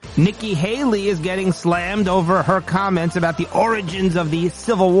Nikki Haley is getting slammed over her comments about the origins of the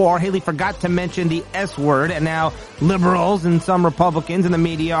Civil War. Haley forgot to mention the S word, and now liberals and some Republicans in the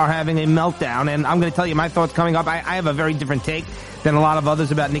media are having a meltdown. And I'm going to tell you my thoughts coming up. I have a very different take than a lot of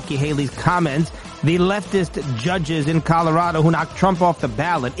others about Nikki Haley's comments. The leftist judges in Colorado who knocked Trump off the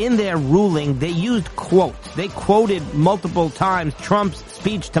ballot, in their ruling, they used quotes. They quoted multiple times Trump's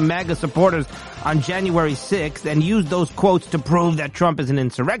speech to MAGA supporters on January 6th and used those quotes to prove that Trump is an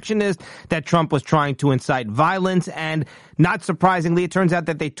insurrectionist, that Trump was trying to incite violence, and not surprisingly, it turns out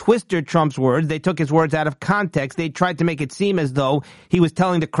that they twisted Trump's words. They took his words out of context. They tried to make it seem as though he was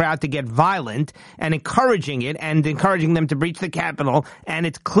telling the crowd to get violent and encouraging it and encouraging them to breach the Capitol. And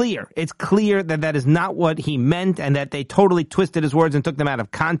it's clear that that is not what he meant and that they totally twisted his words and took them out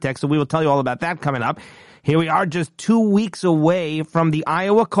of context. So we will tell you all about that coming up. Here we are just 2 weeks away from the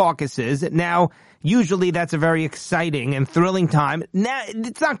Iowa caucuses. Now, usually that's a very exciting and thrilling time. Now,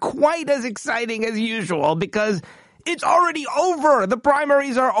 it's not quite as exciting as usual because it's already over. The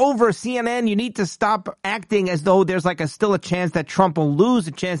primaries are over. CNN, you need to stop acting as though there's still a chance that Trump will lose,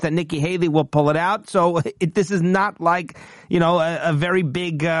 a chance that Nikki Haley will pull it out. So this is not like, a very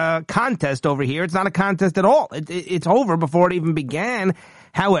big contest over here. It's not a contest at all. It's over before it even began.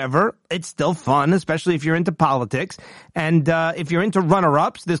 However, it's still fun, especially if you're into politics. And if you're into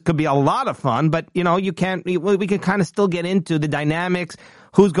runner-ups, this could be a lot of fun. But, we can kind of still get into the dynamics.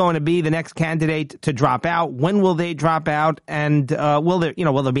 Who's going to be the next candidate to drop out? When will they drop out? And will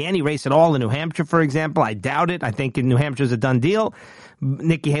there be any race at all in New Hampshire, for example? I doubt it. I think in New Hampshire is a done deal.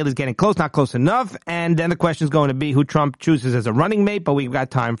 Nikki Haley's getting close, not close enough. And then the question is going to be who Trump chooses as a running mate, but we've got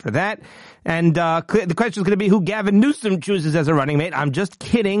time for that. And the question is going to be who Gavin Newsom chooses as a running mate. I'm just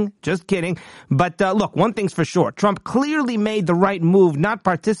kidding. But look, one thing's for sure. Trump clearly made the right move. Not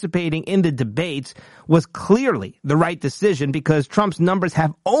participating in the debates was clearly the right decision because Trump's numbers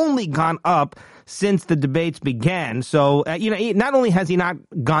have only gone up since the debates began. So, not only has he not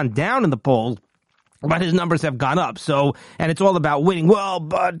gone down in the polls, but his numbers have gone up. So, and it's all about winning. Well,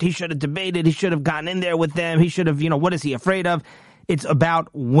 but he should have debated. He should have gotten in there with them. He should have, what is he afraid of? It's about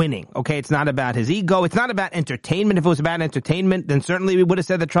winning, okay? It's not about his ego. It's not about entertainment. If it was about entertainment, then certainly we would have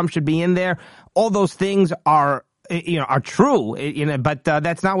said that Trump should be in there. All those things are true, but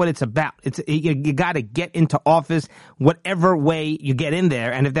that's not what it's about. You got to get into office whatever way you get in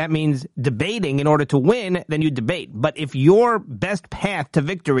there. And if that means debating in order to win, then you debate. But if your best path to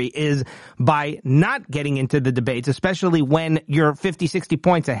victory is by not getting into the debates, especially when you're 50, 60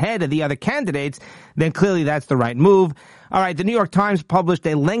 points ahead of the other candidates, then clearly that's the right move. All right, the New York Times published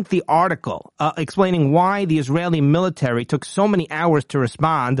a lengthy article explaining why the Israeli military took so many hours to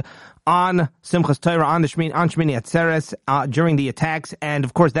respond on Simchas Torah, on Shmini Atzeres, during the attacks. And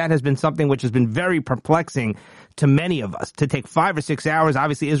of course, that has been something which has been very perplexing to many of us. To take 5 or 6 hours,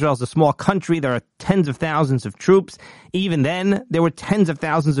 obviously Israel is a small country. There are tens of thousands of troops. Even then, there were tens of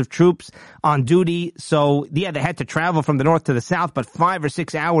thousands of troops on duty. So, yeah, they had to travel from the north to the south, but 5 or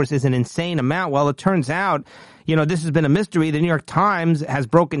 6 hours is an insane amount. Well, it turns out, this has been a mystery. The New York Times has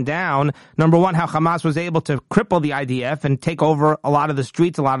broken down, number one, how Hamas was able to cripple the IDF and take over a lot of the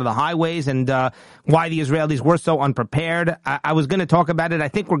streets, a lot of the highways, and why the Israelis were so unprepared. I was going to talk about it. I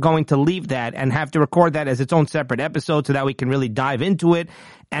think we're going to leave that and have to record that as its own separate episode so that we can really dive into it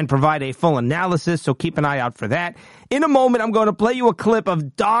and provide a full analysis. So keep an eye out for that. In a moment, I'm going to play you a clip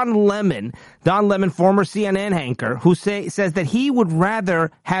of Don Lemon, former CNN anchor, who says that he would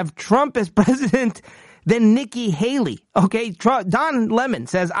rather have Trump as president than Nikki Haley. Okay, Don Lemon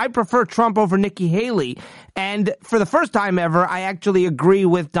says, I prefer Trump over Nikki Haley. And for the first time ever, I actually agree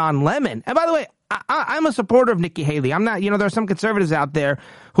with Don Lemon. And by the way, I'm a supporter of Nikki Haley. I'm not, there are some conservatives out there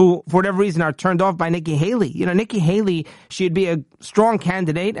who, for whatever reason, are turned off by Nikki Haley. Nikki Haley, she'd be a strong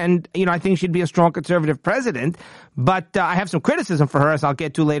candidate, and, I think she'd be a strong conservative president. But I have some criticism for her, as I'll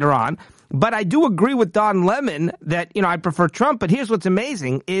get to later on. But I do agree with Don Lemon that, I prefer Trump. But here's what's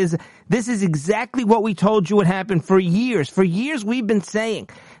amazing is this is exactly what we told you would happen for years. For years, we've been saying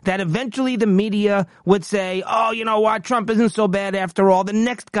that eventually the media would say, oh, you know what, Trump isn't so bad after all. The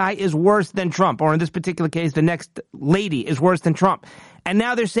next guy is worse than Trump. Or in this particular case, the next lady is worse than Trump. And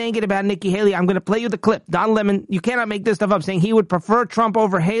now they're saying it about Nikki Haley. I'm going to play you the clip. Don Lemon, you cannot make this stuff up, saying he would prefer Trump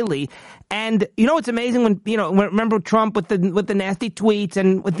over Haley. And it's amazing when, remember Trump with the nasty tweets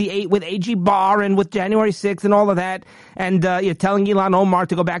and with AG Barr and with January 6th and all of that, and telling Ilhan Omar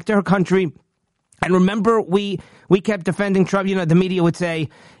to go back to her country. And remember, we kept defending Trump. The media would say,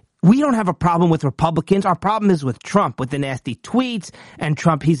 We don't have a problem with Republicans. Our problem is with Trump, with the nasty tweets, and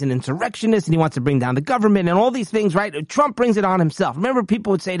Trump, he's an insurrectionist and he wants to bring down the government and all these things, right? Trump brings it on himself. Remember,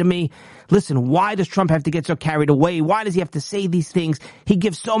 people would say to me, listen, why does Trump have to get so carried away? Why does he have to say these things? He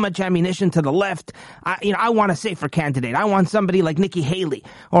gives so much ammunition to the left. I want a safer candidate. I want somebody like Nikki Haley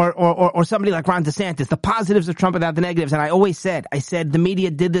or somebody like Ron DeSantis, the positives of Trump without the negatives. And I said the media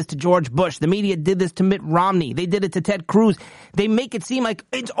did this to George Bush. The media did this to Mitt Romney. They did it to Ted Cruz. They make it seem like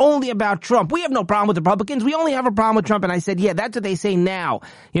it's only about Trump. We have no problem with Republicans. We only have a problem with Trump. And I said, yeah, that's what they say now.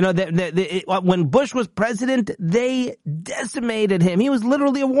 You know, when Bush was president, they decimated him. He was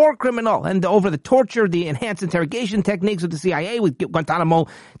literally a war criminal. And over the torture, the enhanced interrogation techniques with the CIA, with Guantanamo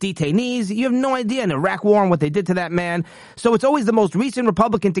detainees, you have no idea in Iraq war and what they did to that man. So it's always the most recent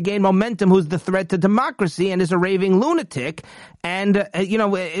Republican to gain momentum who's the threat to democracy and is a raving lunatic. And,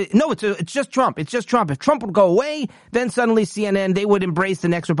 it's just Trump. It's just Trump. If Trump would go away, then suddenly CNN, they would embrace the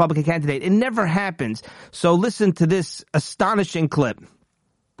next Republican candidate. It never happens. So listen to this astonishing clip.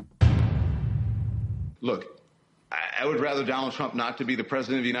 Look, I would rather Donald Trump not to be the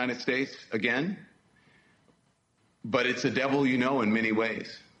president of the United States again, but it's a devil you know in many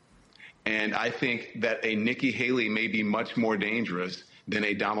ways. And I think that a Nikki Haley may be much more dangerous than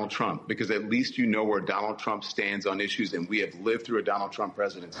a Donald Trump, because at least you know where Donald Trump stands on issues, and we have lived through a Donald Trump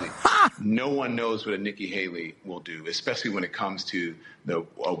presidency. No one knows what a Nikki Haley will do, especially when it comes to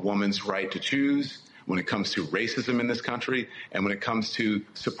a woman's right to choose, when it comes to racism in this country, and when it comes to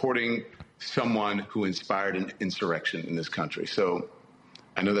supporting someone who inspired an insurrection in this country. So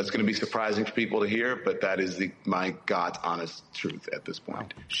I know that's going to be surprising for people to hear, but that is my God's honest truth at this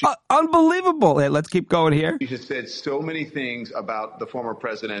point. Unbelievable. Hey, let's keep going here. She has said so many things about the former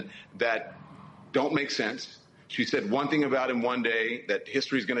president that don't make sense. She said one thing about him one day, that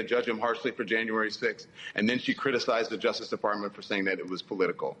history is going to judge him harshly for January 6th. And then she criticized the Justice Department for saying that it was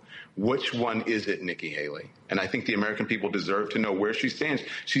political. Which one is it, Nikki Haley? And I think the American people deserve to know where she stands.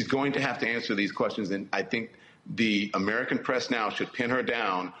 She's going to have to answer these questions. And I think the American press now should pin her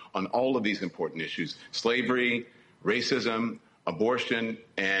down on all of these important issues: slavery, racism, abortion,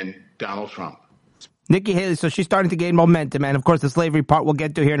 and Donald Trump. Nikki Haley, so she's starting to gain momentum. And of course, the slavery part we'll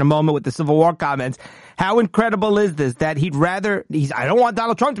get to here in a moment with the Civil War comments. How incredible is this that I don't want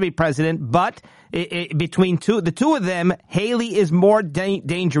Donald Trump to be president, but between the two of them, Haley is more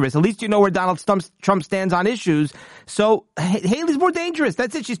dangerous. At least you know where Donald Trump stands on issues. So Haley's more dangerous.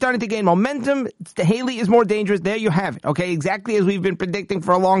 That's it. She's starting to gain momentum. Haley is more dangerous. There you have it. Okay, exactly as we've been predicting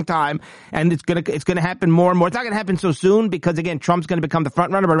for a long time, and it's gonna happen more and more. It's not gonna happen so soon because again, Trump's gonna become the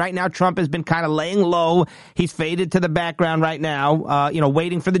front runner. But right now, Trump has been kind of laying low. He's faded to the background right now.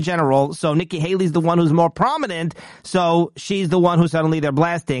 Waiting for the general. So Nikki Haley's the one who's more prominent. So she's the one who suddenly they're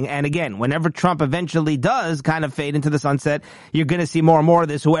blasting. And again, whenever Trump eventually does kind of fade into the sunset, you're going to see more and more of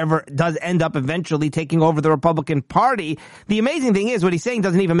this. Whoever does end up eventually taking over the Republican Party. The amazing thing is what he's saying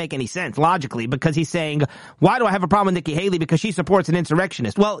doesn't even make any sense logically, because he's saying, why do I have a problem with Nikki Haley? Because she supports an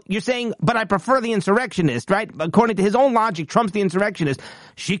insurrectionist. Well, you're saying, but I prefer the insurrectionist, right? According to his own logic, Trump's the insurrectionist.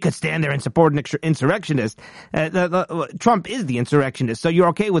 She could stand there and support an insurrectionist. Trump is the insurrectionist. So you're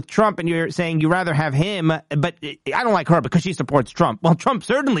okay with Trump and you're saying you rather have him, but I don't like her because she supports Trump. Well, Trump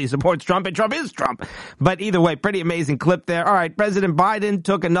certainly supports Trump and Trump is Trump. But either way, pretty amazing clip there. All right, President Biden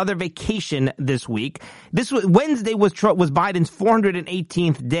took another vacation this week. Wednesday was Biden's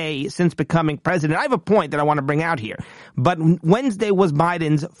 418th day since becoming president. I have a point that I want to bring out here. But Wednesday was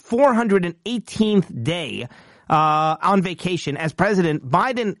Biden's 418th day on vacation as president.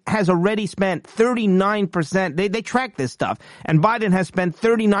 Biden has already spent 39%. They track this stuff. And Biden has spent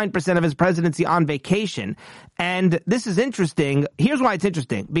 39% of his presidency on vacation. And this is interesting. Here's why it's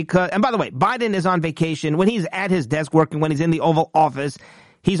interesting. And by the way, Biden is on vacation when he's at his desk working, when he's in the Oval Office.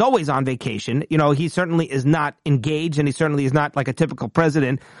 He's always on vacation. He certainly is not engaged, and he certainly is not like a typical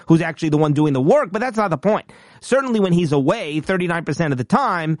president who's actually the one doing the work, but that's not the point. Certainly when he's away 39% of the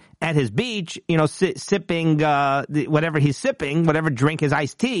time at his beach, sipping whatever he's sipping, whatever drink, his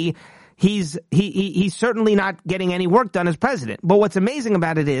iced tea, he's certainly not getting any work done as president. But what's amazing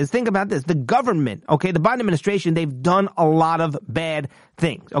about it is, think about this, the government, okay, the Biden administration, they've done a lot of bad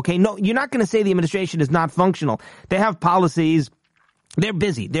things, okay? No, you're not going to say the administration is not functional. They have policies. They're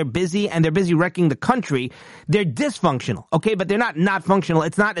busy, and they're busy wrecking the country. They're dysfunctional, okay? But they're not functional.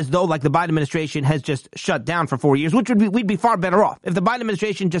 It's not as though like the Biden administration has just shut down for 4 years, we'd be far better off. If the Biden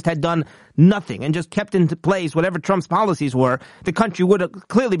administration just had done nothing and just kept into place whatever Trump's policies were, the country would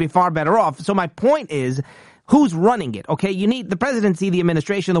clearly be far better off. So my point is, who's running it, okay? You need the presidency, the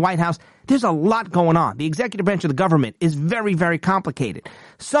administration, the White House. There's a lot going on. The executive branch of the government is very, very complicated.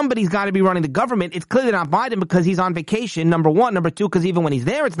 Somebody's got to be running the government. It's clearly not Biden because he's on vacation, number one. Number two, because even when he's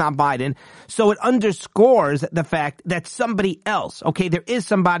there, it's not Biden. So it underscores the fact that somebody else, okay, there is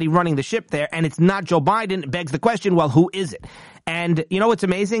somebody running the ship there, and it's not Joe Biden. It begs the question, well, who is it? And you know what's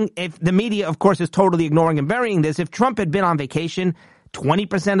amazing? If the media, of course, is totally ignoring and burying this, if Trump had been on vacation,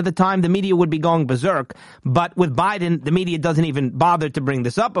 20% of the time, the media would be going berserk. But with Biden, the media doesn't even bother to bring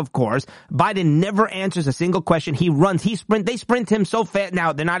this up, of course. Biden never answers a single question. He runs. They sprint him so fast.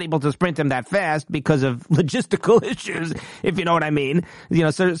 Now, they're not able to sprint him that fast because of logistical issues, if you know what I mean. You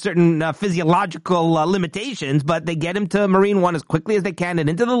know, certain physiological limitations, but they get him to Marine One as quickly as they can and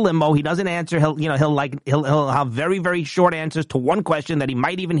into the limo. He doesn't answer. He'll have very, very short answers to one question that he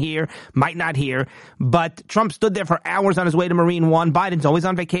might even hear, might not hear. But Trump stood there for hours on his way to Marine One. Biden's always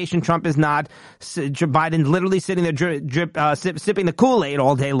on vacation. Trump is not. Biden's literally sitting there sipping the Kool-Aid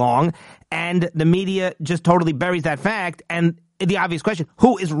all day long. And the media just totally buries that fact. And the obvious question,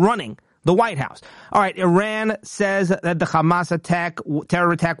 who is running the White House? All right, Iran says that the Hamas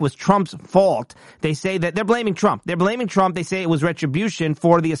terror attack was Trump's fault. They say that they're blaming Trump. They say it was retribution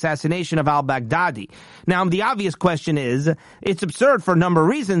for the assassination of al-Baghdadi. Now, the obvious question is, it's absurd for a number of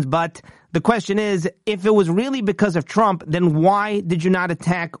reasons, but the question is, if it was really because of Trump, then why did you not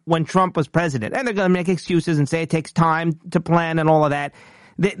attack when Trump was president? And they're going to make excuses and say it takes time to plan and all of that.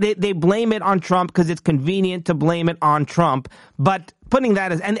 They blame it on Trump because it's convenient to blame it on Trump. But putting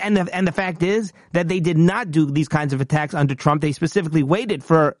that as, and the fact is that they did not do these kinds of attacks under Trump. They specifically waited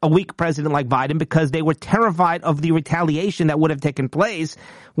for a weak president like Biden because they were terrified of the retaliation that would have taken place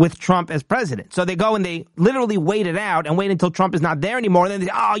with Trump as president. So they go and they literally wait it out and wait until Trump is not there anymore. And then they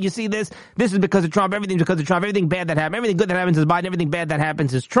say, oh, you see this is because of Trump. Everything's because of Trump. Everything bad that happens, everything good that happens is Biden. Everything bad that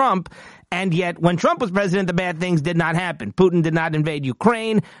happens is Trump. And yet, when Trump was president, the bad things did not happen. Putin did not invade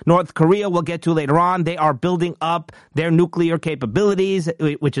Ukraine. North Korea, we'll get to later on, they are building up their nuclear capabilities,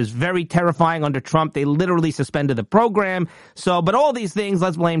 which is very terrifying under Trump. They literally suspended the program. So, but all these things,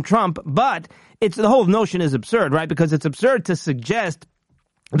 let's blame Trump. But the whole notion is absurd, right? Because it's absurd to suggest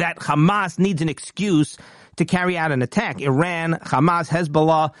that Hamas needs an excuse to carry out an attack. Iran, Hamas,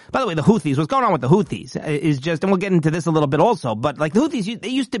 Hezbollah. By the way, the Houthis, what's going on with the Houthis is just, and we'll get into this a little bit also, but like the Houthis, they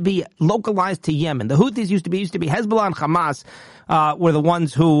used to be localized to Yemen. The Houthis used to be Hezbollah and Hamas were the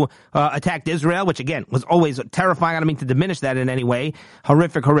ones who attacked Israel, which again was always terrifying. I don't mean to diminish that in any way.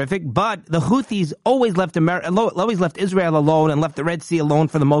 Horrific. But the Houthis always left Israel alone and left the Red Sea alone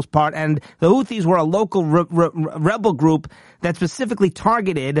for the most part. And the Houthis were a local rebel group that specifically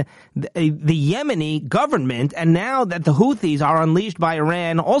targeted the Yemeni government. And now that the Houthis are unleashed by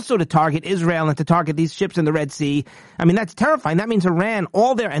Iran also to target Israel and to target these ships in the Red Sea, I mean, that's terrifying. That means Iran,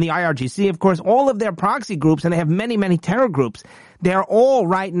 and the IRGC, of course, all of their proxy groups, and they have many, many terror groups, they're all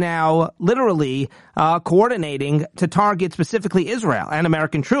right now literally coordinating to target specifically Israel and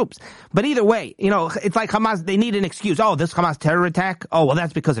American troops. But either way, it's like Hamas, they need an excuse. Oh, this Hamas terror attack? Oh, well,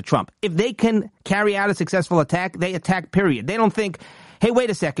 that's because of Trump. If they can carry out a successful attack, they attack, period. They don't think, hey,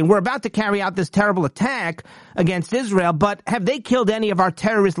 wait a second, we're about to carry out this terrible attack against Israel, but have they killed any of our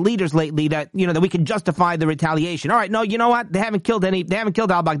terrorist leaders lately that we can justify the retaliation? All right, no, you know what? They haven't killed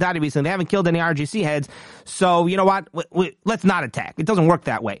al-Baghdadi recently. They haven't killed any RGC heads. So, you know what? Let's not attack. It doesn't work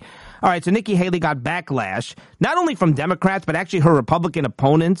that way. All right, so Nikki Haley got backlash, not only from Democrats, but actually her Republican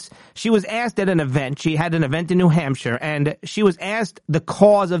opponents. She was asked at an event. She had an event in New Hampshire, and she was asked the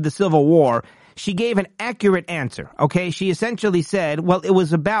cause of the Civil War. She gave an accurate answer, okay? She essentially said, well, it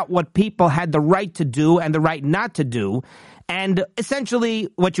was about what people had the right to do and the right not to do. And essentially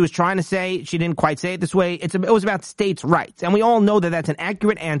what she was trying to say, she didn't quite say it this way, it was about states' rights. And we all know that that's an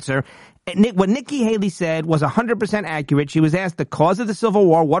accurate answer. What Nikki Haley said was 100% accurate. She was asked the cause of the Civil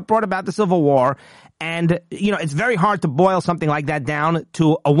War, what brought about the Civil War. And, it's very hard to boil something like that down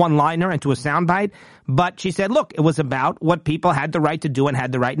to a one-liner and to a soundbite. But she said, look, it was about what people had the right to do and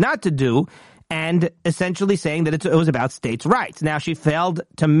had the right not to do. And essentially saying that it was about states' rights. Now, she failed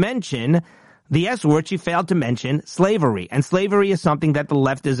to mention the S word. She failed to mention slavery. And slavery is something that the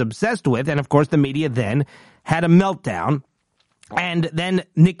left is obsessed with. And, of course, the media then had a meltdown. And then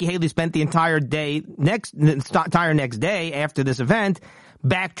Nikki Haley spent the entire next day after this event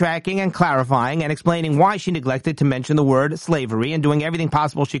backtracking and clarifying and explaining why she neglected to mention the word slavery and doing everything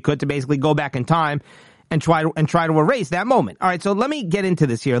possible she could to basically go back in time and try to erase that moment. All right, so let me get into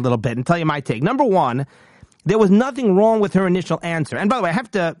this here a little bit and tell you my take. Number one, there was nothing wrong with her initial answer. And by the way, I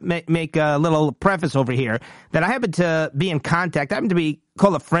have to make a little preface over here that I happen to be in contact. I happen to be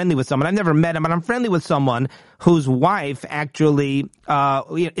call it friendly with someone. I've never met him, but I'm friendly with someone whose wife actually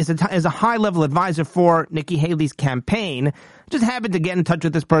is a high-level advisor for Nikki Haley's campaign. Just happened to get in touch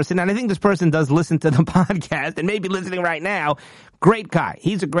with this person, and I think this person does listen to the podcast and may be listening right now. Great guy.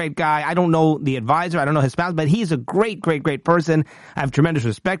 He's a great guy. I don't know the advisor. I don't know his spouse, but he's a great person. I have tremendous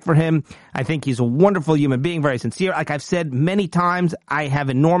respect for him. I think he's a wonderful human being, very sincere. Like I've said many times, I have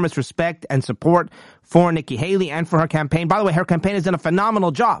enormous respect and support for Nikki Haley and for her campaign. By the way, her campaign has done a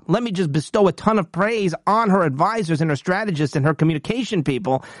phenomenal job. Let me just bestow a ton of praise on her advisors and her strategists and her communication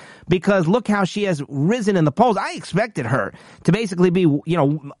people, because look how she has risen in the polls. I expected her to basically be,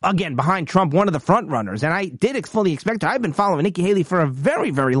 again, behind Trump, one of the front runners. And I did fully expect her. I've been following Nikki Haley for a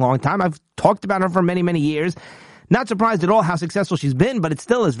very, very long time. I've talked about her for many, many years. Not surprised at all how successful she's been, but it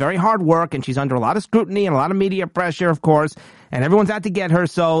still is very hard work, and she's under a lot of scrutiny and a lot of media pressure, of course, and everyone's out to get her.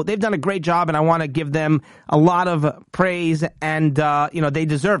 So they've done a great job, and I want to give them a lot of praise, and, they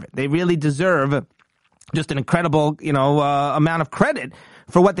deserve it. They really deserve just an incredible, amount of credit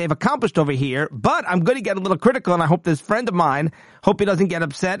for what they've accomplished over here. But I'm going to get a little critical, and I hope this friend of mine, hope he doesn't get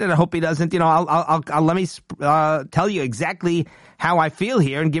upset, and I hope he doesn't, I'll let me tell you exactly how I feel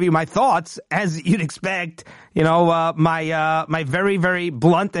here and give you my thoughts, as you'd expect, my very, very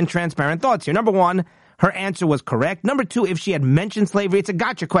blunt and transparent thoughts here. Number one, her answer was correct. Number two, if she had mentioned slavery, it's a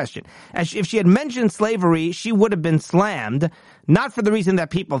gotcha question. If she had mentioned slavery, she would have been slammed, not for the reason that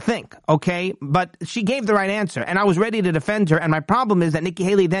people think, okay? But she gave the right answer, and I was ready to defend her, and my problem is that Nikki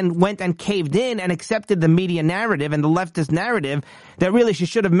Haley then went and caved in and accepted the media narrative and the leftist narrative that really she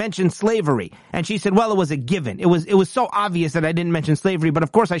should have mentioned slavery. And she said, well, it was a given. It was so obvious that I didn't mention slavery, but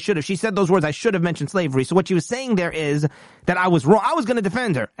of course I should have. She said those words, I should have mentioned slavery. So what she was saying there is that I was wrong. I was going to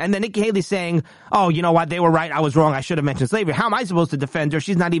defend her. And then Nikki Haley's saying, oh, you know what, they were right, I was wrong, I should have mentioned slavery. How am I supposed to defend her?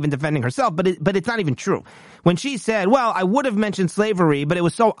 She's not even defending herself, but it's not even true. When she said, well, I would have mentioned slavery, but it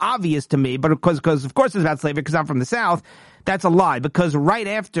was so obvious to me, but because of course it's about slavery because I'm from the South, that's a lie, because right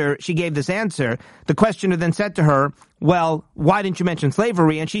after she gave this answer, the questioner then said to her, well, why didn't you mention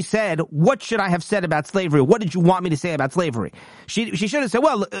slavery? And she said, what should I have said about slavery? What did you want me to say about slavery? She should have said,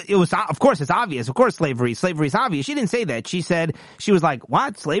 well, it was, of course it's obvious. Of course slavery is obvious. She didn't say that. She said, she was like,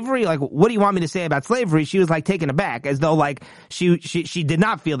 what? Slavery? Like, what do you want me to say about slavery? She was like taken aback, as though like she did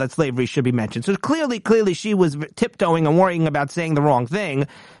not feel that slavery should be mentioned. So clearly she was tiptoeing and worrying about saying the wrong thing.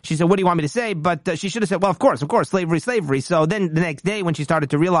 She said, what do you want me to say? But she should have said, well, of course, slavery. So then the next day when she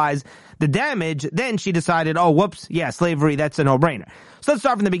started to realize the damage, then she decided, oh, whoops, yeah, slavery, that's a no-brainer. So let's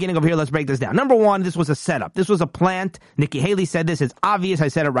start from the beginning over here. Let's break this down. Number one, this was a setup. This was a plant. Nikki Haley said this. It's obvious. I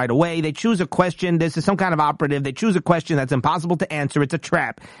said it right away. They choose a question. This is some kind of operative. They choose a question that's impossible to answer. It's a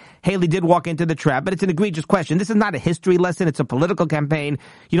trap. Haley did walk into the trap, but it's an egregious question. This is not a history lesson. It's a political campaign.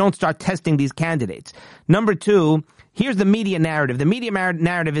 You don't start testing these candidates. Number two, here's the media narrative. The media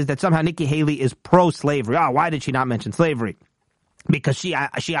narrative is that somehow Nikki Haley is pro-slavery. Oh, why did she not mention slavery? Because she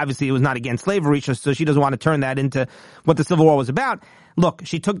obviously was not against slavery, so she doesn't want to turn that into what the Civil War was about. Look,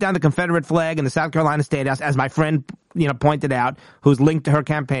 she took down the Confederate flag in the South Carolina State House, as my friend, pointed out, who's linked to her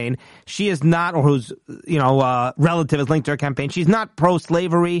campaign. She is not, or whose, relative is linked to her campaign. She's not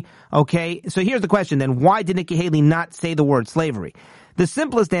pro-slavery, okay? So here's the question then. Why did Nikki Haley not say the word slavery? The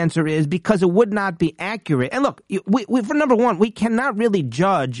simplest answer is because it would not be accurate. And look, we for number one, we cannot really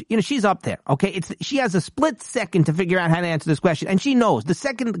judge. She's up there, okay? She has a split second to figure out how to answer this question. And she knows. The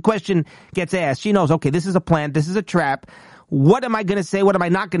second the question gets asked, she knows, okay, this is a plant, this is a trap. What am I going to say? What am I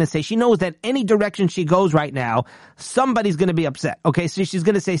not going to say? She knows that any direction she goes right now, somebody's going to be upset. Okay, so she's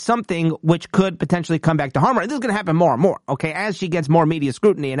going to say something which could potentially come back to harm her. And this is going to happen more and more. Okay, as she gets more media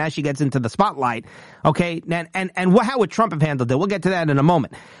scrutiny and as she gets into the spotlight. Okay, and how would Trump have handled it? We'll get to that in a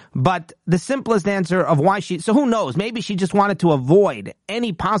moment. But the simplest answer of why so who knows? Maybe she just wanted to avoid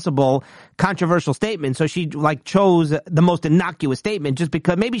any possible controversial statement. So she chose the most innocuous statement just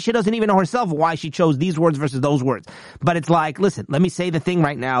because maybe she doesn't even know herself why she chose these words versus those words. But it's like, listen, let me say the thing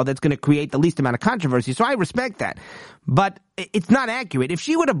right now that's going to create the least amount of controversy. So I respect that. But it's not accurate. If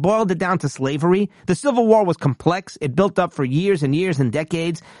she would have boiled it down to slavery, the Civil War was complex. It built up for years and years and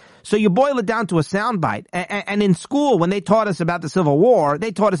decades. So you boil it down to a soundbite. And in school, when they taught us about the Civil War,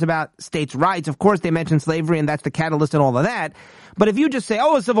 they taught us about states' rights. Of course, they mentioned slavery, and that's the catalyst and all of that. But if you just say,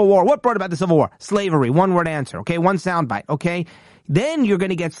 oh, a Civil War, what brought about the Civil War? Slavery, one-word answer, okay? One soundbite, okay? Then you're going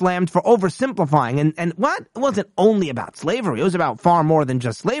to get slammed for oversimplifying. And what? It wasn't only about slavery. It was about far more than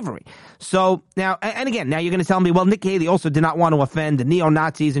just slavery. So now, and again, now you're going to tell me, well, Nikki Haley also did not want to offend the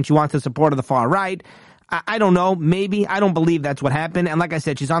neo-Nazis and she wants the support of the far right. I don't know. Maybe. I don't believe that's what happened. And like I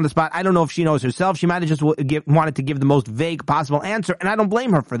said, she's on the spot. I don't know if she knows herself. She might have just wanted to give the most vague possible answer. And I don't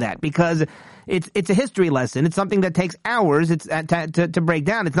blame her for that because it's a history lesson. It's something that takes hours to break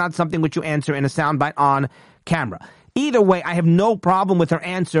down. It's not something which you answer in a soundbite on camera. Either way, I have no problem with her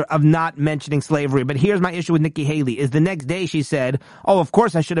answer of not mentioning slavery. But here's my issue with Nikki Haley is the next day she said, oh, of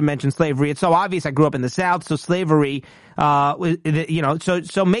course I should have mentioned slavery. It's so obvious I grew up in the South, so slavery,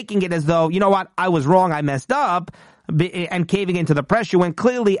 so making it as though, you know what, I was wrong, I messed up, and caving into the pressure when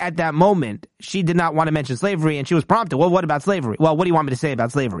clearly at that moment she did not want to mention slavery and she was prompted, well, what about slavery? Well, what do you want me to say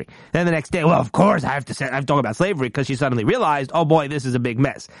about slavery? Then the next day, well, of course I have to talk about slavery because she suddenly realized, oh boy, this is a big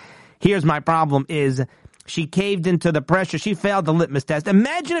mess. Here's my problem is she caved into the pressure. She failed the litmus test.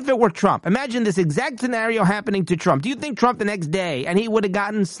 Imagine if it were Trump. Imagine this exact scenario happening to Trump. Do you think Trump the next day, and he would have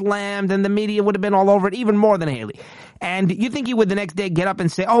gotten slammed and the media would have been all over it even more than Haley? And you think he would the next day get up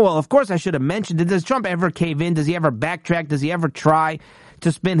and say, oh, well, of course I should have mentioned it. Does Trump ever cave in? Does he ever backtrack? Does he ever try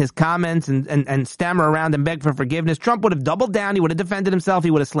to spin his comments and stammer around and beg for forgiveness? Trump would have doubled down. He would have defended himself.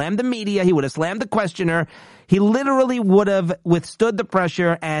 He would have slammed the media. He would have slammed the questioner. He literally would have withstood the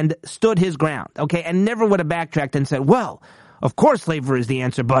pressure and stood his ground, okay, and never would have backtracked and said, well, of course slavery is the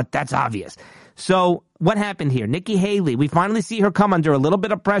answer, but that's obvious. So what happened here? Nikki Haley, we finally see her come under a little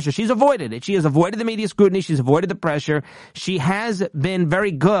bit of pressure. She's avoided it. She has avoided the media scrutiny. She's avoided the pressure. She has been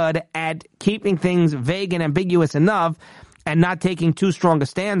very good at keeping things vague and ambiguous enough and not taking too strong a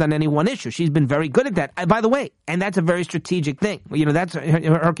stand on any one issue. She's been very good at that. By the way, and that's a very strategic thing. You know, that's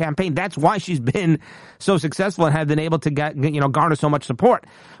her campaign. That's why she's been so successful and have been able to garner so much support.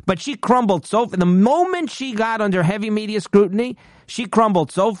 But she crumbled the moment she got under heavy media scrutiny, she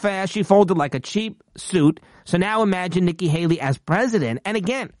crumbled so fast, she folded like a cheap suit. So now imagine Nikki Haley as president. And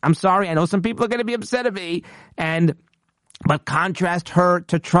again, I'm sorry, I know some people are going to be upset at me, but contrast her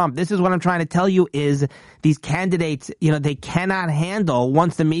to Trump. This is what I'm trying to tell you is these candidates, they cannot handle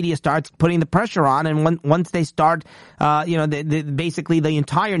once the media starts putting the pressure on, and once they start, basically the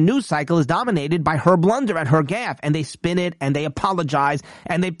entire news cycle is dominated by her blunder and her gaffe, and they spin it and they apologize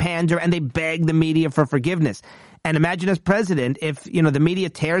and they pander and they beg the media for forgiveness. And imagine as president, if, the media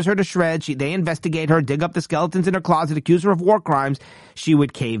tears her to shreds, they investigate her, dig up the skeletons in her closet, accuse her of war crimes, she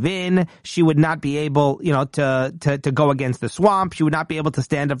would cave in, she would not be able, to go against the swamp, she would not be able to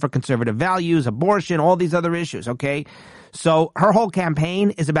stand up for conservative values, abortion, all these other issues, okay? So her whole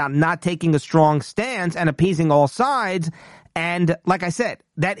campaign is about not taking a strong stance and appeasing all sides. And like I said,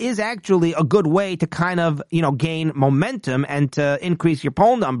 that is actually a good way to kind of, gain momentum and to increase your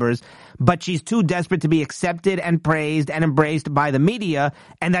poll numbers. But she's too desperate to be accepted and praised and embraced by the media.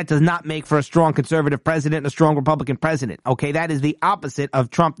 And that does not make for a strong conservative president and a strong Republican president. Okay, that is the opposite of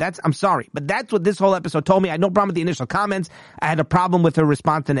Trump. I'm sorry, but that's what this whole episode told me. I had no problem with the initial comments. I had a problem with her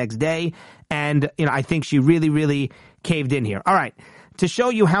response the next day. And, I think she really, really caved in here. All right. To show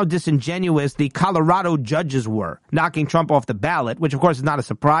you how disingenuous the Colorado judges were, knocking Trump off the ballot, which of course is not a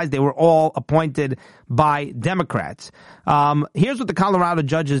surprise. They were all appointed by Democrats. Here's what the Colorado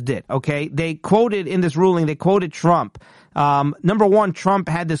judges did, okay? They quoted Trump. Number one, Trump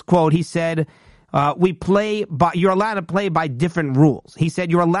had this quote. He said, you're allowed to play by different rules. He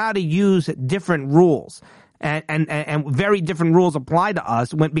said, you're allowed to use different rules. And very different rules apply to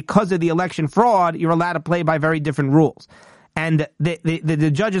us. Because of the election fraud, you're allowed to play by very different rules. And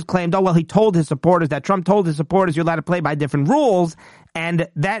the judges claimed, oh, well, Trump told his supporters you're allowed to play by different rules. And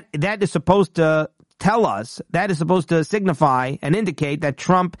that is supposed to signify and indicate that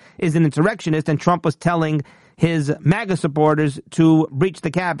Trump is an insurrectionist and Trump was telling his MAGA supporters to breach the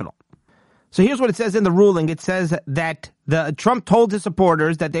Capitol. So here's what it says in the ruling. It says that Trump told his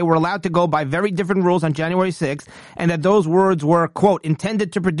supporters that they were allowed to go by very different rules on January 6th, and that those words were, quote,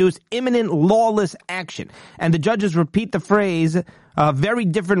 intended to produce imminent lawless action. And the judges repeat the phrase, very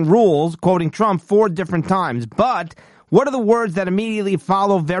different rules, quoting Trump 4 different times. But what are the words that immediately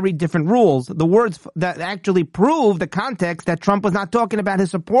follow very different rules? The words that actually prove the context that Trump was not talking about his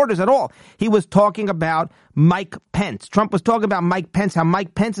supporters at all. He was talking about Mike Pence. Trump was talking about Mike Pence, how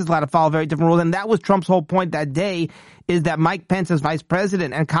Mike Pence is allowed to follow very different rules. And that was Trump's whole point that day, is that Mike Pence as vice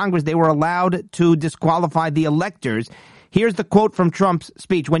president and Congress, they were allowed to disqualify the electors. Here's the quote from Trump's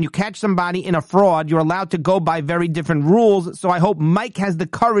speech. When you catch somebody in a fraud, you're allowed to go by very different rules. So I hope Mike has the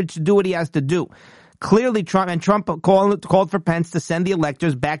courage to do what he has to do. Clearly, Trump called for Pence to send the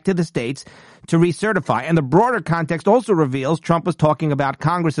electors back to the states to recertify. And the broader context also reveals Trump was talking about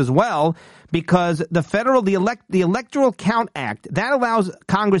Congress as well, because the Electoral Count Act, that allows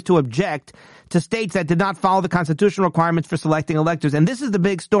Congress to object to states that did not follow the constitutional requirements for selecting electors. And this is the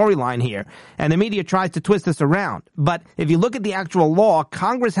big storyline here. And the media tries to twist this around. But if you look at the actual law,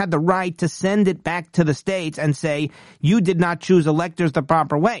 Congress had the right to send it back to the states and say, you did not choose electors the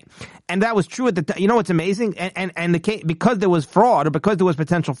proper way. And that was true at the time. You know what's amazing? And the case, because there was fraud, or because there was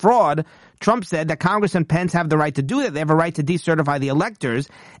potential fraud, Trump said that Congress and Pence have the right to do that. They have a right to decertify the electors.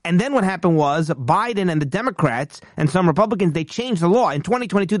 And then what happened was Biden and the Democrats and some Republicans, they changed the law. In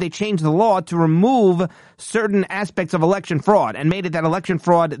 2022, they changed the law to remove certain aspects of election fraud and made it that election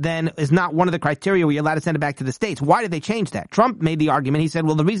fraud then is not one of the criteria where you're allowed to send it back to the states. Why did they change that? Trump made the argument. He said,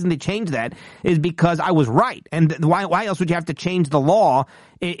 well, the reason they changed that is because I was right. And why else would you have to change the law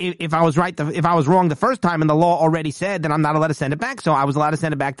if I was right, if I was wrong the first time and the law already said that I'm not allowed to send it back? So I was allowed to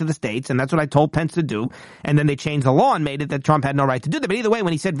send it back to the states, and that's what I told Pence to do. And then they changed the law and made it that Trump had no right to do that. But either way,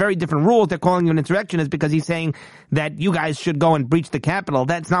 when he said very different rules, they're calling you an insurrectionist because he's saying that you guys should go and breach the Capitol.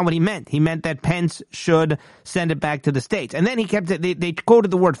 That's not what he meant. He meant that Pence should send it back to the states. And then he kept it, they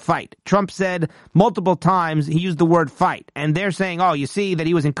quoted the word fight. Trump said multiple times he used the word fight. And they're saying, oh, you see that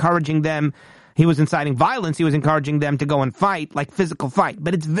he was encouraging them. He was inciting violence. He was encouraging them to go and fight, like physical fight.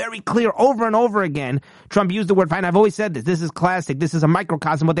 But it's very clear over and over again, Trump used the word fight. And I've always said this. This is classic. This is a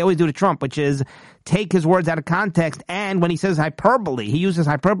microcosm, what they always do to Trump, which is take his words out of context. And when he says hyperbole, he uses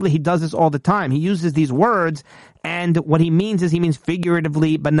hyperbole. He does this all the time. He uses these words, and what he means is he means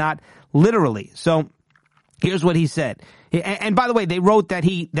figuratively, but not literally. So here's what he said. And by the way, they wrote that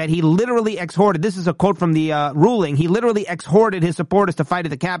he literally exhorted. This is a quote from the ruling. He literally exhorted his supporters to fight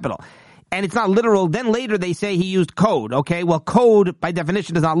at the Capitol. And it's not literal. Then later they say he used code. Okay, well, code by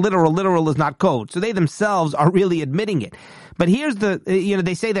definition is not literal. Literal is not code. So they themselves are really admitting it. But here's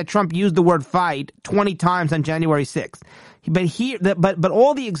they say that Trump used the word fight 20 times on January 6th. But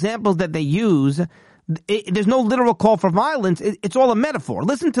all the examples that they use, there's no literal call for violence. It's all a metaphor.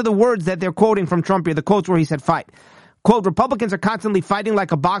 Listen to the words that they're quoting from Trump here, the quotes where he said fight. Quote, Republicans are constantly fighting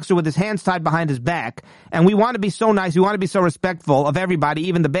like a boxer with his hands tied behind his back, and we want to be so nice, we want to be so respectful of everybody,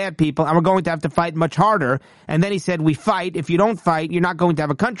 even the bad people, and we're going to have to fight much harder. And then he said, we fight. If you don't fight, you're not going to have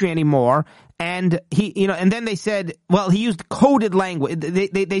a country anymore. And and then they said, well, he used coded language.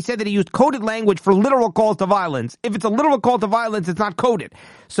 They said that he used coded language for literal calls to violence. If it's a literal call to violence, it's not coded.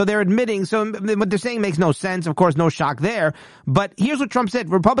 So they're admitting, so what they're saying makes no sense. Of course, no shock there. But here's what Trump said.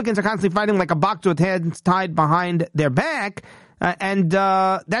 Republicans are constantly fighting like a boxer with hands tied behind their back. And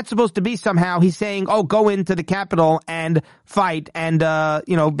that's supposed to be somehow, he's saying, oh, go into the Capitol and fight and,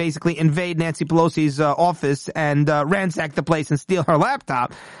 basically invade Nancy Pelosi's office and ransack the place and steal her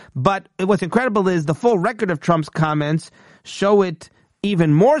laptop. But what's incredible is the full record of Trump's comments show it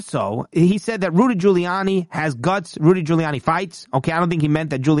even more so. He said that Rudy Giuliani has guts. Rudy Giuliani fights. Okay, I don't think he meant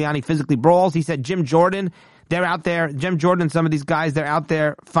that Giuliani physically brawls. He said Jim Jordan, they're out there. Jim Jordan, some of these guys, they're out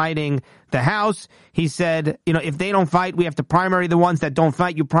there fighting the House. He said, if they don't fight, we have to primary the ones that don't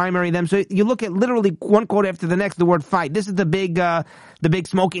fight. You primary them. So you look at literally one quote after the next, the word fight. This is the big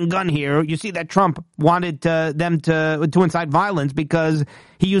smoking gun here. You see that Trump wanted them to incite violence because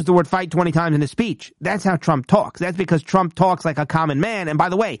he used the word fight 20 times in his speech. That's how Trump talks. That's because Trump talks like a common man. And by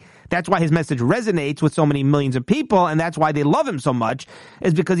the way, that's why his message resonates with so many millions of people. And that's why they love him so much,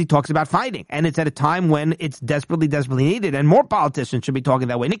 is because he talks about fighting. And it's at a time when it's desperately, desperately needed. And more politicians should be talking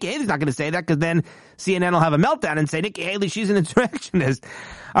that way. Nikki Haley's not going to say that because then CNN will have a meltdown and say, Nikki Haley, she's an insurrectionist.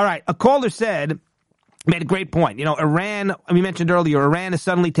 All right. A caller made a great point. Iran, we mentioned earlier, Iran is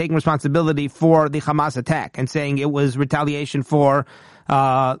suddenly taking responsibility for the Hamas attack and saying it was retaliation for, the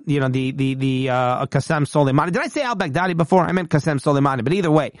Qasem Soleimani. Did I say al-Baghdadi before? I meant Qasem Soleimani, but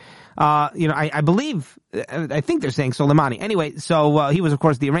either way, I think they're saying Soleimani. Anyway, so, he was, of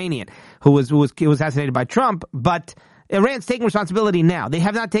course, the Iranian who was assassinated by Trump, but Iran's taking responsibility now. They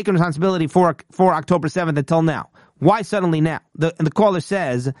have not taken responsibility for October 7th until now. Why suddenly now? The caller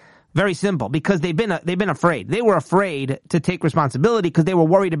says, very simple, because they've been afraid. They were afraid to take responsibility because they were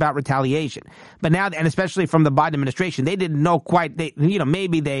worried about retaliation. But now, and especially from the Biden administration, they didn't know quite,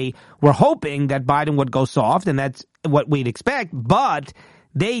 maybe they were hoping that Biden would go soft, and that's what we'd expect, but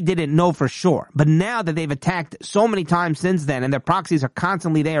they didn't know for sure. But now that they've attacked so many times since then, and their proxies are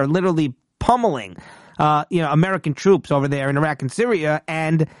constantly there, literally pummeling American troops over there in Iraq and Syria,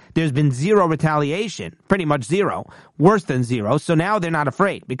 and there's been zero retaliation, pretty much zero, worse than zero. So now they're not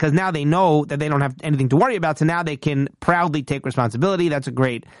afraid because now they know that they don't have anything to worry about. So now they can proudly take responsibility. That's a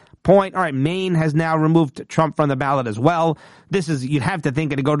great point. All right, Maine has now removed Trump from the ballot as well. You'd have to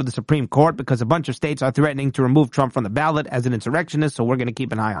think it'd go to the Supreme Court because a bunch of states are threatening to remove Trump from the ballot as an insurrectionist. So we're going to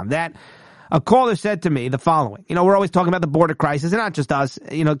keep an eye on that. A caller said to me the following. We're always talking about the border crisis, and not just us.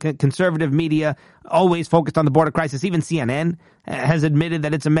 Conservative media always focused on the border crisis. Even CNN has admitted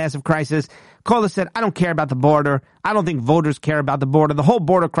that it's a massive crisis. Caller said, I don't care about the border. I don't think voters care about the border. The whole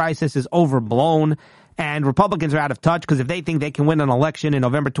border crisis is overblown. And Republicans are out of touch because if they think they can win an election in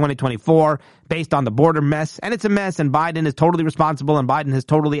November 2024 based on the border mess, and it's a mess, and Biden is totally responsible, and Biden has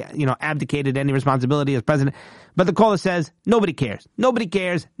totally, abdicated any responsibility as president. But the caller says, nobody cares. Nobody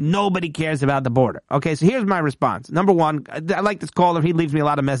cares. Nobody cares about the border. Okay, so here's my response. Number one, I like this caller. He leaves me a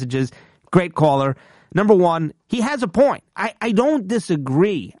lot of messages. Great caller. Number one, he has a point. I don't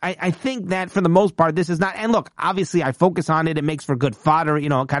disagree. I think that for the most part, this is not, and look, obviously I focus on it. It makes for good fodder. It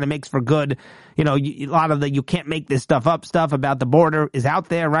kind of makes for good, a lot of the you can't make this stuff up stuff about the border is out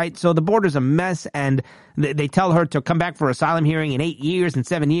there, right? So the border's a mess, and they tell her to come back for asylum hearing in 8 years and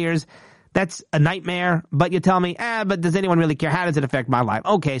 7 years. That's a nightmare, but you tell me, but does anyone really care? How does it affect my life?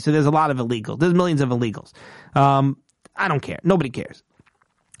 Okay, so there's a lot of illegals. There's millions of illegals. I don't care. Nobody cares.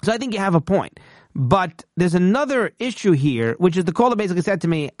 So I think you have a point. But there's another issue here, which is the caller basically said to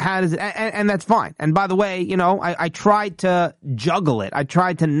me, how does it, and that's fine. And by the way, I tried to juggle it. I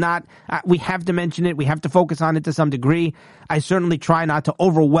tried to not, we have to mention it. We have to focus on it to some degree. I certainly try not to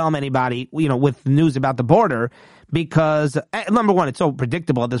overwhelm anybody, with news about the border because, number one, it's so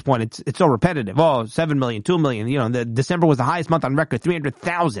predictable at this point. It's so repetitive. 7 million, 2 million, the December was the highest month on record,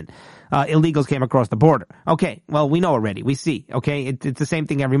 300,000 illegals came across the border. Okay, well, we know already. We see, okay? It's the same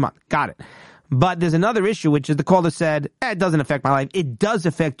thing every month. Got it. But there's another issue, which is the caller said, it doesn't affect my life. It does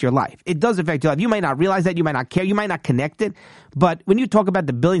affect your life. It does affect your life. You might not realize that. You might not care. You might not connect it. But when you talk about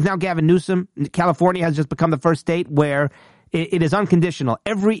the billions, now Gavin Newsom, California has just become the first state where it is unconditional.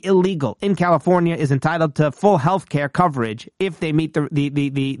 Every illegal in California is entitled to full health care coverage if they meet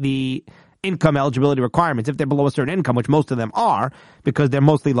the income eligibility requirements, if they're below a certain income, which most of them are, because they're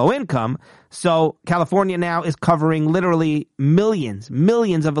mostly low income. So California now is covering literally millions of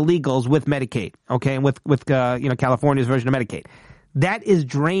illegals with Medicaid, okay, and with California's version of Medicaid. That is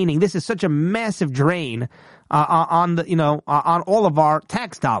draining. This is such a massive drain on all of our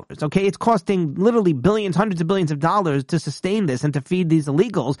tax dollars. Okay, it's costing literally billions, hundreds of billions of dollars to sustain this and to feed these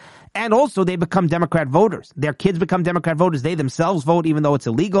illegals. And also, they become Democrat voters. Their kids become Democrat voters. They themselves vote, even though it's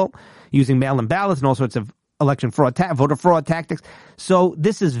illegal, using mail-in ballots and all sorts of election fraud, voter fraud tactics. So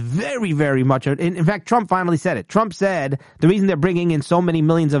this is very, very much. In fact, Trump finally said it. Trump said the reason they're bringing in so many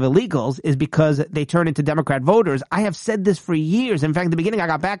millions of illegals is because they turn into Democrat voters. I have said this for years. In fact, in the beginning, I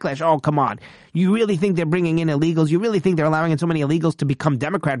got backlash. Oh, come on. You really think they're bringing in illegals? You really think they're allowing in so many illegals to become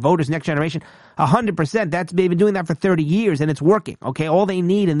Democrat voters next generation? 100%. They've been doing that for 30 years, and it's working. Okay, all they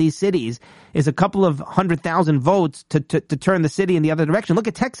need in these cities is a couple of 100,000 votes to turn the city in the other direction. Look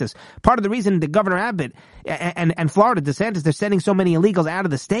at Texas. Part of the reason that Governor Abbott and Florida, DeSantis, they're sending so many illegals out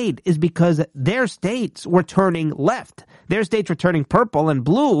of the state is because their states were turning left. Their states were turning purple and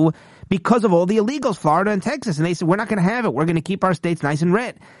blue because of all the illegals, Florida and Texas. And they said, we're not going to have it. We're going to keep our states nice and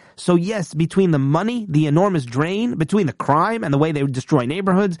red. So yes, between the money, the enormous drain, between the crime and the way they destroy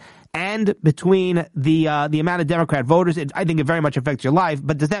neighborhoods, and between the amount of Democrat voters, I think it very much affects your life.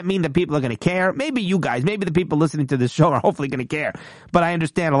 But does that mean that people are going to care? Maybe you guys, maybe the people listening to this show are hopefully going to care. But I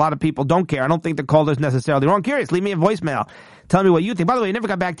understand a lot of people don't care. I don't think the caller's necessarily wrong. Curious, leave me a voicemail. Tell me what you think. By the way, I never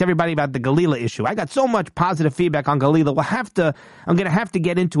got back to everybody about the Galila issue. I got so much positive feedback on Galila. I'm going to have to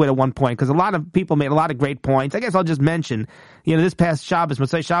get into it at one point because a lot of people made a lot of great points. I guess I'll just mention, this past Shabbos,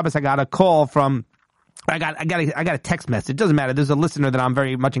 Motzei Shabbos, I got a call from, I got a text message. It doesn't matter. There's a listener that I'm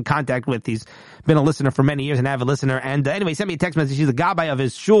very much in contact with. He's been a listener for many years, an avid listener. And anyway, he sent me a text message. He's a gabbai of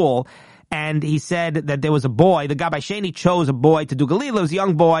his shul. And he said that there was a boy, the Gabbai Sheni chose a boy to do Galila. It was a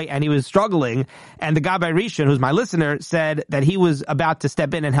young boy, and he was struggling. And the Gabbai Rishon, who's my listener, said that he was about to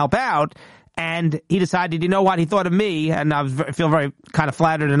step in and help out. And he decided, you know what, he thought of me, and I feel very kind of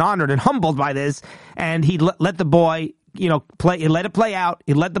flattered and honored and humbled by this. And he let the boy, play. He let it play out.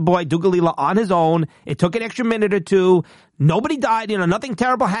 He let the boy do Galila on his own. It took an extra minute or two. Nobody died, nothing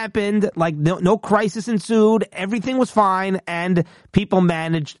terrible happened, like no crisis ensued, everything was fine, and people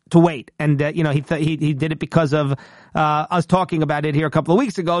managed to wait. And, he did it because of us talking about it here a couple of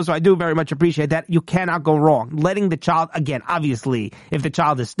weeks ago, so I do very much appreciate that. You cannot go wrong. Letting the child, again, obviously, if the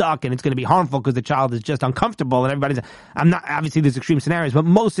child is stuck and it's going to be harmful because the child is just uncomfortable and everybody's, obviously there's extreme scenarios, but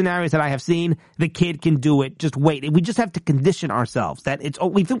most scenarios that I have seen, the kid can do it, just wait. We just have to condition ourselves that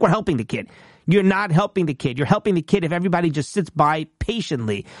we think we're helping the kid. You're not helping the kid. You're helping the kid if everybody just sits by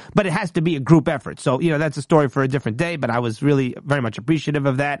patiently. But it has to be a group effort. So, that's a story for a different day, but I was really very much appreciative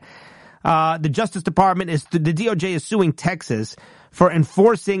of that. The Justice Department the DOJ is suing Texas for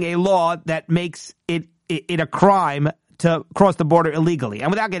enforcing a law that makes it a crime to cross the border illegally.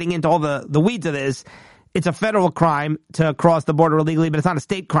 And without getting into all the weeds of this, it's a federal crime to cross the border illegally, but it's not a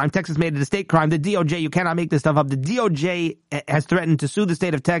state crime. Texas made it a state crime. The DOJ, you cannot make this stuff up. The DOJ has threatened to sue the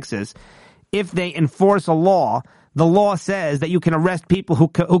state of Texas if they enforce a law. The law says that you can arrest people who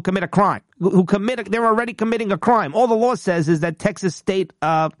commit a crime, they're already committing a crime. All the law says is that Texas State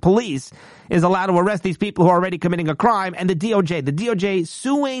Police is allowed to arrest these people who are already committing a crime, and the DOJ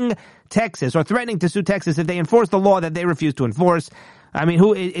suing Texas or threatening to sue Texas if they enforce the law that they refuse to enforce. I mean,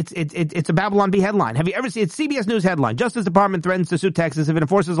 it's a Babylon Bee headline. Have you ever seen? It's CBS News headline. Justice Department threatens to sue Texas if it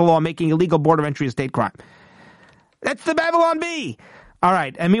enforces a law making illegal border entry a state crime. That's the Babylon Bee. All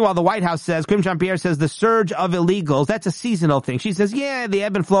right. And meanwhile, the White House says, Kim Jean-Pierre says the surge of illegals, that's a seasonal thing. She says, yeah, the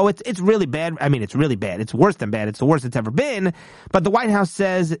ebb and flow, it's really bad. I mean, it's really bad. It's worse than bad. It's the worst it's ever been. But the White House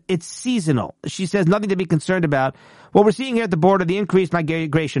says it's seasonal. She says nothing to be concerned about. What we're seeing here at the border, the increased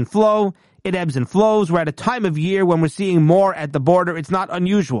migration flow, it ebbs and flows. We're at a time of year when we're seeing more at the border. It's not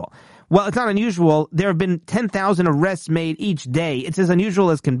unusual. Well, it's not unusual. There have been 10,000 arrests made each day. It's as unusual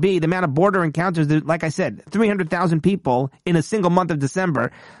as can be. The amount of border encounters, like I said, 300,000 people in a single month of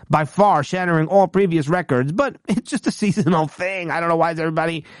December, by far shattering all previous records. But it's just a seasonal thing. I don't know why is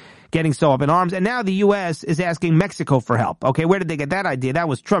everybody getting so up in arms. And now the U.S. is asking Mexico for help. Okay, where did they get that idea? That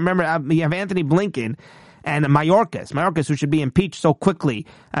was Trump. Remember, you have Anthony Blinken and Mayorkas, who should be impeached so quickly.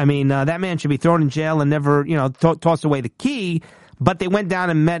 I mean, that man should be thrown in jail and never, toss away the key. But they went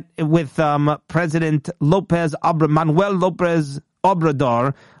down and met with President Manuel Lopez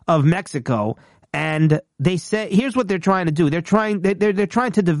Obrador of Mexico, and they said, here's what they're trying to do. They're trying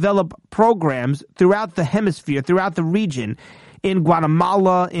to develop programs throughout the hemisphere, throughout the region, in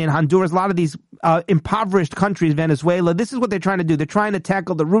Guatemala, in Honduras, a lot of these impoverished countries, Venezuela. This is what they're trying to do. They're trying to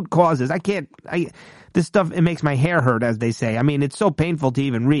tackle the root causes. This stuff, it makes my hair hurt, as they say. I mean, it's so painful to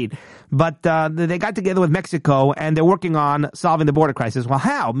even read. But they got together with Mexico, and they're working on solving the border crisis. Well,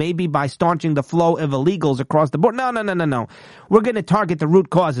 how? Maybe by staunching the flow of illegals across the border. No. We're going to target the root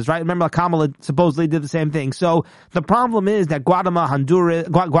causes, right? Remember, Kamala supposedly did the same thing. So the problem is that Guatemala,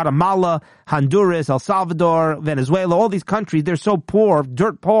 Honduras, El Salvador, Venezuela, all these countries, they're so poor,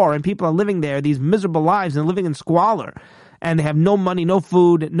 dirt poor, and people are living there, these miserable lives, and living in squalor. And they have no money, no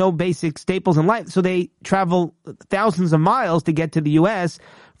food, no basic staples in life. So they travel thousands of miles to get to the U.S.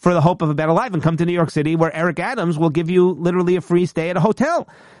 for the hope of a better life and come to New York City, where Eric Adams will give you literally a free stay at a hotel.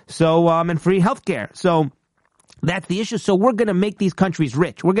 So, and free health care. So that's the issue. So we're going to make these countries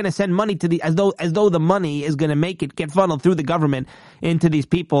rich. We're going to send money to as though the money is going to make it get funneled through the government into these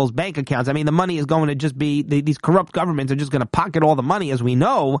people's bank accounts. I mean, the money is going to just be, these corrupt governments are just going to pocket all the money, as we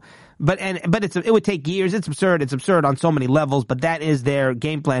know. But it would take years. It's absurd. It's absurd on so many levels. But that is their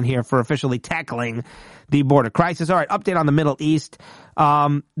game plan here for officially tackling the border crisis. All right, update on the Middle East.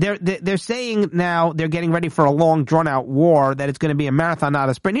 They're saying now they're getting ready for a long, drawn-out war, that it's going to be a marathon, not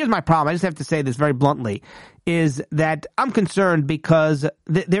a sprint. Here's my problem. I just have to say this very bluntly, is that I'm concerned because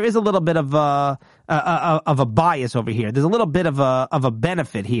there is a little bit of a bias over here. There's a little bit of a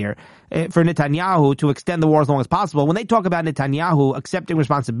benefit here for Netanyahu to extend the war as long as possible. When they talk about Netanyahu accepting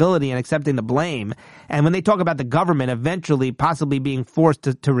responsibility and accepting the blame, and when they talk about the government eventually possibly being forced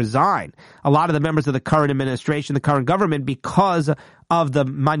to resign, a lot of the members of the current administration, the current government, because of the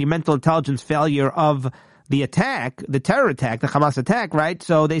monumental intelligence failure of the attack, the terror attack, the Hamas attack, right?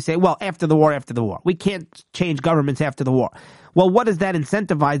 So they say, well, after the war. We can't change governments after the war. Well, what does that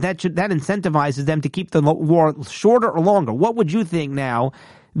incentivize? That incentivizes them to keep the war shorter or longer. What would you think now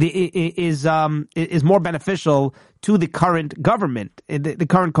is more beneficial to the current government, the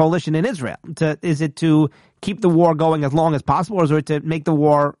current coalition in Israel? Is it to keep the war going as long as possible, or is it to make the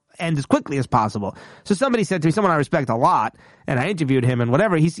war end as quickly as possible? So somebody said to me, someone I respect a lot, and I interviewed him and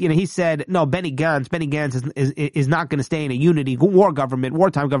whatever, he said, no, Benny Gantz is not going to stay in a unity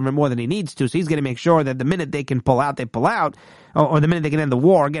wartime government more than he needs to. So he's going to make sure that the minute they can pull out, they pull out, or the minute they can end the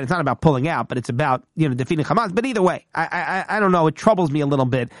war. Again, it's not about pulling out, but it's about, defeating Hamas. But either way, I don't know. It troubles me a little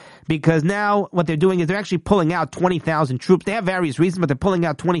bit, because now what they're doing is they're actually pulling out 20,000 troops. They have various reasons, but they're pulling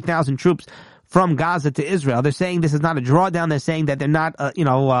out 20,000 troops from Gaza to Israel. They're saying this is not a drawdown. They're saying that they're not,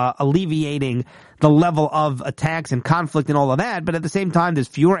 alleviating the level of attacks and conflict and all of that. But at the same time, there's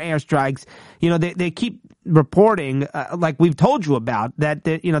fewer airstrikes. They keep reporting, like we've told you about, that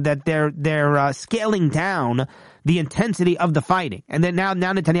they're scaling down the intensity of the fighting. And then now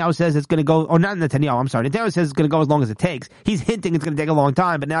Netanyahu says it's going to go, or not Netanyahu, I'm sorry. Netanyahu says it's going to go as long as it takes. He's hinting it's going to take a long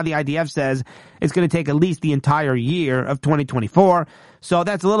time, but now the IDF says it's going to take at least the entire year of 2024. So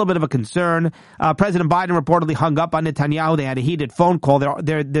that's a little bit of a concern. President Biden reportedly hung up on Netanyahu. They had a heated phone call.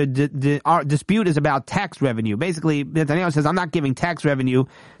 Their dispute is about tax revenue. Basically, Netanyahu says, I'm not giving tax revenue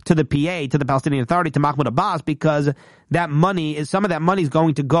to the PA, to the Palestinian Authority, to Mahmoud Abbas, because some of that money is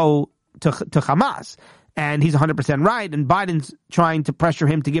going to go to Hamas. And he's 100% right, and Biden's trying to pressure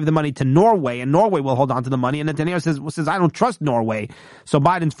him to give the money to Norway, and Norway will hold on to the money, and Netanyahu says I don't trust Norway. So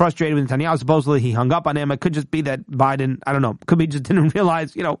Biden's frustrated with Netanyahu. Supposedly he hung up on him. It could just be that Biden, I don't know, could be just didn't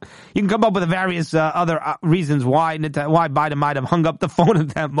realize, you can come up with various other reasons why Biden might have hung up the phone at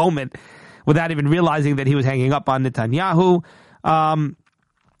that moment without even realizing that he was hanging up on Netanyahu.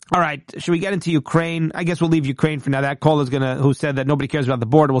 All right, should we get into Ukraine? I guess we'll leave Ukraine for now. That caller who said that nobody cares about the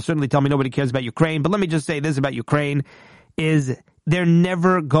border will certainly tell me nobody cares about Ukraine. But let me just say this about Ukraine is they're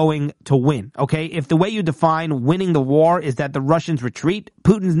never going to win, okay? If the way you define winning the war is that the Russians retreat,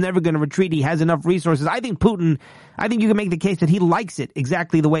 Putin's never going to retreat. He has enough resources. I think you can make the case that he likes it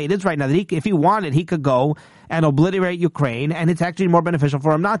exactly the way it is right now. That if he wanted, he could go and obliterate Ukraine, and it's actually more beneficial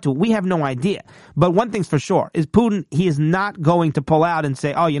for him not to. We have no idea. But one thing's for sure, is Putin, he is not going to pull out and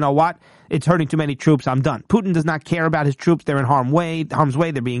say, oh, you know what? It's hurting too many troops. I'm done. Putin does not care about his troops. They're in harm's way.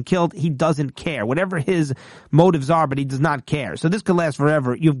 They're being killed. He doesn't care. Whatever his motives are, but he does not care. So this could last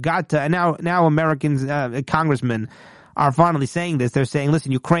forever. You've got to, and now Americans, congressmen are finally saying this. They're saying,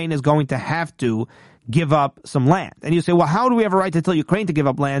 listen, Ukraine is going to have to give up some land. And you say, well, how do we have a right to tell Ukraine to give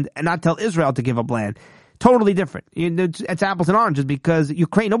up land and not tell Israel to give up land? Totally different. It's apples and oranges, because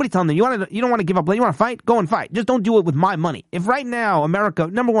Ukraine, nobody's telling them, you don't want to give up land, you want to fight? Go and fight. Just don't do it with my money. If right now America,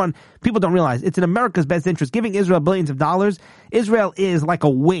 number one, people don't realize it's in America's best interest, giving Israel billions of dollars. Israel is like a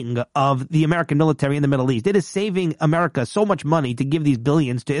wing of the American military in the Middle East. It is saving America so much money to give these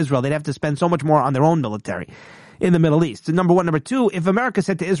billions to Israel. They'd have to spend so much more on their own military in the Middle East. So number one. Number two, if America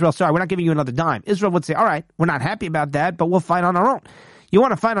said to Israel, sorry, we're not giving you another dime, Israel would say, all right, we're not happy about that, but we'll fight on our own. You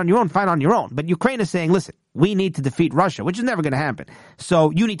want to fight on your own, fight on your own. But Ukraine is saying, listen, we need to defeat Russia, which is never going to happen.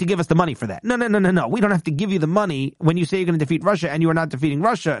 So you need to give us the money for that. No. We don't have to give you the money when you say you're going to defeat Russia and you are not defeating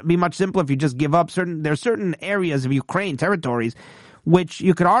Russia. It'd be much simpler if you just give up there are certain areas of Ukraine, territories, which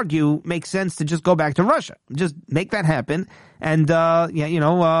you could argue makes sense to just go back to Russia. Just make that happen and,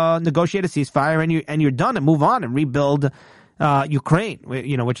 negotiate a ceasefire and you're done and move on and rebuild Ukraine,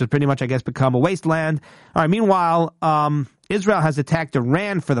 which has pretty much, I guess, become a wasteland. All right. Meanwhile, Israel has attacked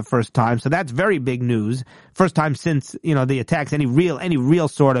Iran for the first time, so that's very big news. First time since, the attacks, any real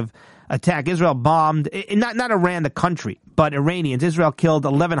sort of attack. Israel bombed, not Iran, the country, but Iranians. Israel killed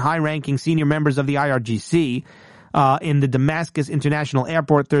 11 high-ranking senior members of the IRGC in the Damascus International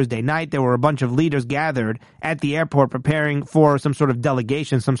Airport Thursday night. There were a bunch of leaders gathered at the airport preparing for some sort of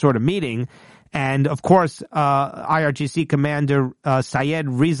delegation, some sort of meeting. And, of course, IRGC commander Sayed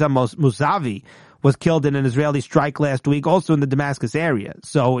Riza Mousavi was killed in an Israeli strike last week, also in the Damascus area.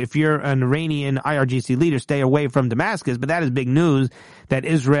 So if you're an Iranian IRGC leader, stay away from Damascus. But that is big news that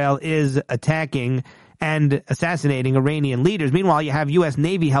Israel is attacking and assassinating Iranian leaders. Meanwhile, you have U.S.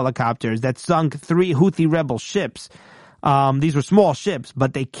 Navy helicopters that sunk 3 Houthi rebel ships. These were small ships,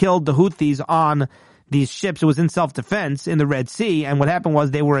 but they killed the Houthis on these ships. It was in self-defense in the Red Sea, and what happened was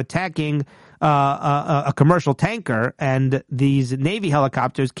they were attacking a commercial tanker, and these Navy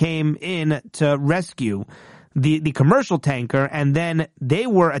helicopters came in to rescue the commercial tanker, and then they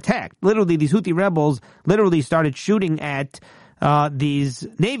were attacked. Literally, these Houthi rebels literally started shooting at these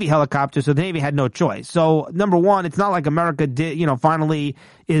Navy helicopters, so the Navy had no choice. So, number one, it's not like America finally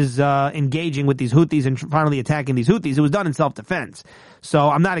is engaging with these Houthis and finally attacking these Houthis. It was done in self-defense. So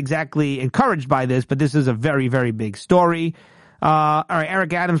I'm not exactly encouraged by this, but this is a very, very big story. All right,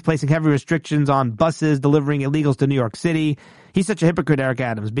 Eric Adams placing heavy restrictions on buses delivering illegals to New York City. He's such a hypocrite, Eric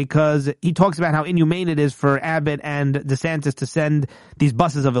Adams, because he talks about how inhumane it is for Abbott and DeSantis to send these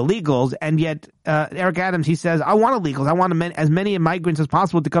buses of illegals, and yet Eric Adams, he says, I want illegals. I want as many migrants as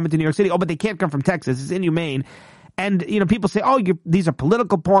possible to come into New York City. Oh, but they can't come from Texas. It's inhumane. And, people say, these are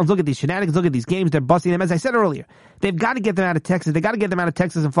political pawns. Look at these shenanigans. Look at these games. They're busting them. As I said earlier, they've got to get them out of Texas. They got to get them out of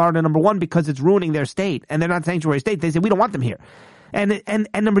Texas and Florida, number one, because it's ruining their state. And they're not sanctuary state. They say, we don't want them here. And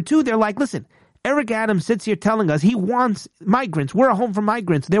number two, they're like, listen, Eric Adams sits here telling us he wants migrants. We're a home for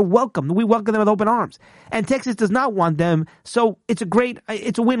migrants. They're welcome. We welcome them with open arms. And Texas does not want them. So it's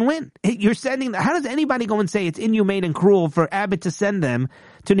a win-win. You're sending, how does anybody go and say it's inhumane and cruel for Abbott to send them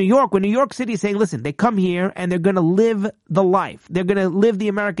to New York when New York City is saying, listen, they come here and they're going to live the life. They're going to live the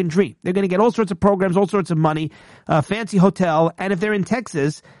American dream. They're going to get all sorts of programs, all sorts of money, fancy hotel. And if they're in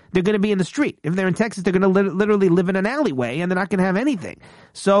Texas, they're going to be in the street. If they're in Texas, they're going to literally live in an alleyway, and they're not going to have anything.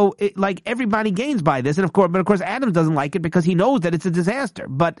 So, everybody gains by this, and of course, Adams doesn't like it because he knows that it's a disaster.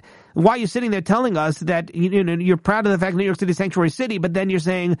 But why are you sitting there telling us that you're proud of the fact New York City is sanctuary city, but then you're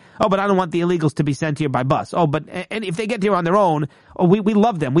saying, oh, but I don't want the illegals to be sent here by bus. Oh, but and if they get here on their own, we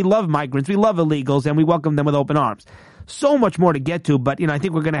love them. We love migrants. We love illegals, and we welcome them with open arms. So much more to get to, but I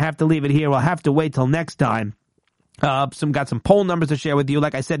think we're going to have to leave it here. We'll have to wait till next time. Got some poll numbers to share with you.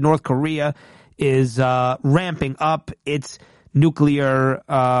 Like I said, North Korea is ramping up its nuclear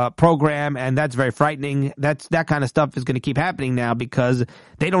program, and that's very frightening. That kind of stuff is going to keep happening now because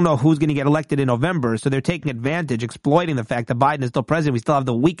they don't know who's going to get elected in November, so they're taking advantage, exploiting the fact that Biden is still president. We still have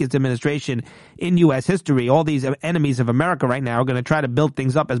the weakest administration in U.S. history. All these enemies of America right now are going to try to build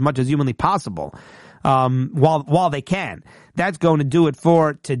things up as much as humanly possible while they can. That's going to do it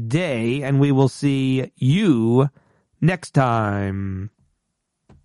for today, and we will see you next time.